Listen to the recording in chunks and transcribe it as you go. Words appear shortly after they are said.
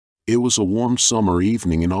It was a warm summer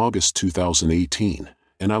evening in August 2018,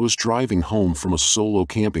 and I was driving home from a solo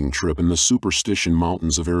camping trip in the Superstition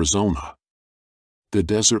Mountains of Arizona. The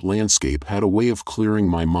desert landscape had a way of clearing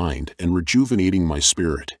my mind and rejuvenating my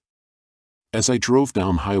spirit. As I drove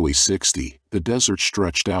down Highway 60, the desert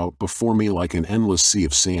stretched out before me like an endless sea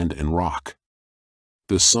of sand and rock.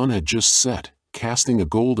 The sun had just set, casting a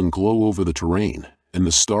golden glow over the terrain, and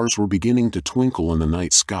the stars were beginning to twinkle in the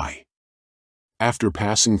night sky. After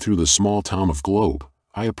passing through the small town of Globe,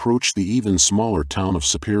 I approached the even smaller town of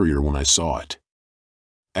Superior when I saw it.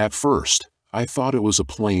 At first, I thought it was a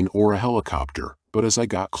plane or a helicopter, but as I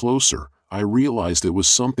got closer, I realized it was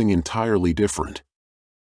something entirely different.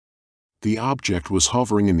 The object was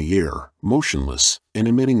hovering in the air, motionless, and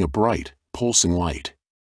emitting a bright, pulsing light.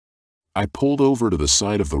 I pulled over to the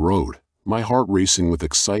side of the road, my heart racing with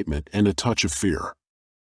excitement and a touch of fear.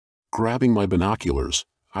 Grabbing my binoculars,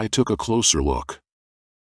 I took a closer look.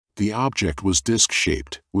 The object was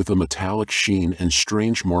disc-shaped, with a metallic sheen and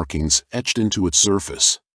strange markings etched into its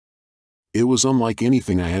surface. It was unlike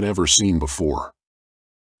anything I had ever seen before.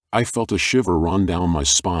 I felt a shiver run down my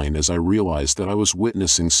spine as I realized that I was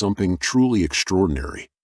witnessing something truly extraordinary.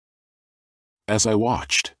 As I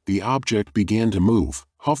watched, the object began to move,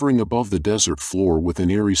 hovering above the desert floor with an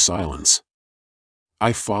eerie silence.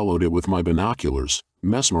 I followed it with my binoculars,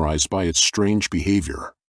 mesmerized by its strange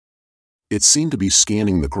behavior. It seemed to be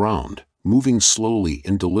scanning the ground, moving slowly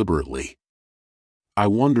and deliberately. I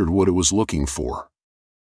wondered what it was looking for.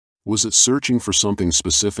 Was it searching for something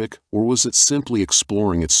specific, or was it simply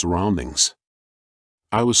exploring its surroundings?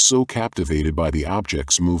 I was so captivated by the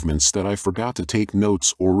object's movements that I forgot to take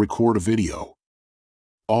notes or record a video.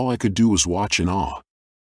 All I could do was watch in awe.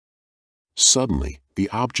 Suddenly, the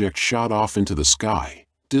object shot off into the sky,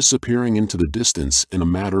 disappearing into the distance in a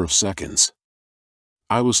matter of seconds.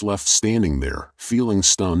 I was left standing there, feeling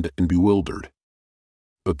stunned and bewildered.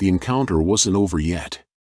 But the encounter wasn't over yet.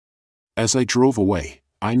 As I drove away,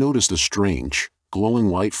 I noticed a strange, glowing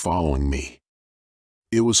light following me.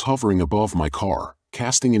 It was hovering above my car,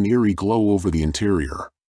 casting an eerie glow over the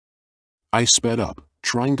interior. I sped up,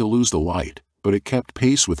 trying to lose the light, but it kept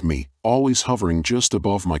pace with me, always hovering just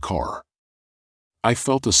above my car. I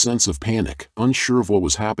felt a sense of panic, unsure of what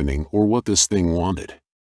was happening or what this thing wanted.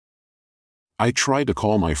 I tried to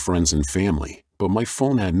call my friends and family, but my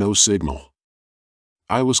phone had no signal.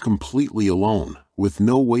 I was completely alone, with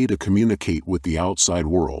no way to communicate with the outside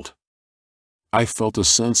world. I felt a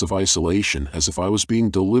sense of isolation, as if I was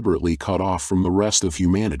being deliberately cut off from the rest of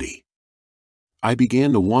humanity. I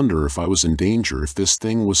began to wonder if I was in danger, if this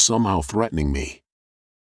thing was somehow threatening me.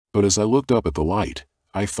 But as I looked up at the light,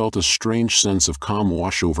 I felt a strange sense of calm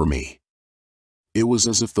wash over me. It was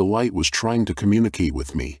as if the light was trying to communicate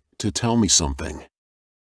with me, to tell me something.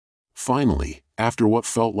 Finally, after what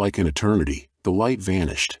felt like an eternity, the light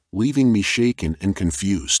vanished, leaving me shaken and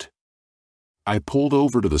confused. I pulled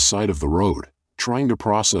over to the side of the road, trying to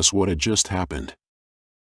process what had just happened.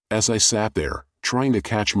 As I sat there, trying to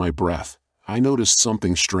catch my breath, I noticed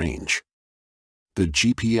something strange. The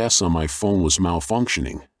GPS on my phone was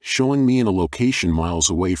malfunctioning, showing me in a location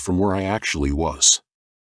miles away from where I actually was.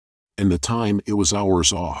 And the time, it was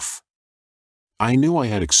hours off. I knew I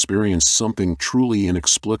had experienced something truly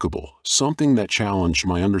inexplicable, something that challenged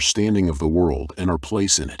my understanding of the world and our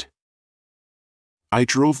place in it. I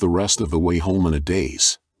drove the rest of the way home in a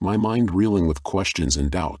daze, my mind reeling with questions and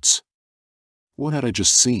doubts. What had I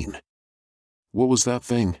just seen? What was that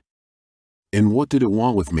thing? And what did it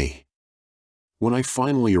want with me? When I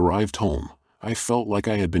finally arrived home, I felt like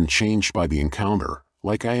I had been changed by the encounter,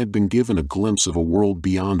 like I had been given a glimpse of a world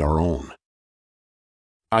beyond our own.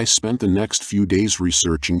 I spent the next few days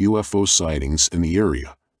researching UFO sightings in the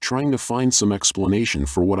area, trying to find some explanation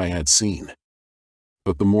for what I had seen.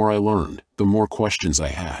 But the more I learned, the more questions I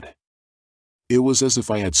had. It was as if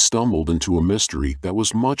I had stumbled into a mystery that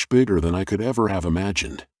was much bigger than I could ever have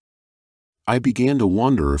imagined. I began to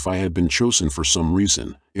wonder if I had been chosen for some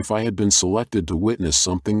reason, if I had been selected to witness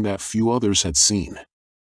something that few others had seen.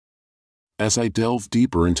 As I delved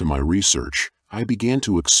deeper into my research, I began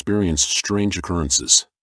to experience strange occurrences.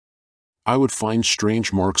 I would find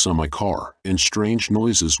strange marks on my car, and strange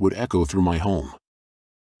noises would echo through my home.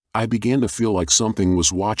 I began to feel like something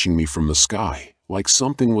was watching me from the sky, like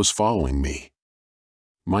something was following me.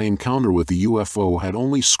 My encounter with the UFO had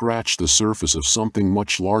only scratched the surface of something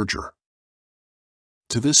much larger.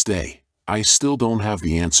 To this day, I still don't have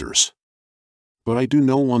the answers. But I do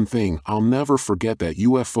know one thing: I'll never forget that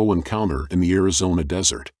UFO encounter in the Arizona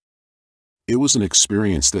desert. It was an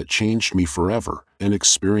experience that changed me forever, an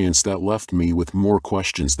experience that left me with more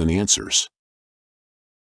questions than answers.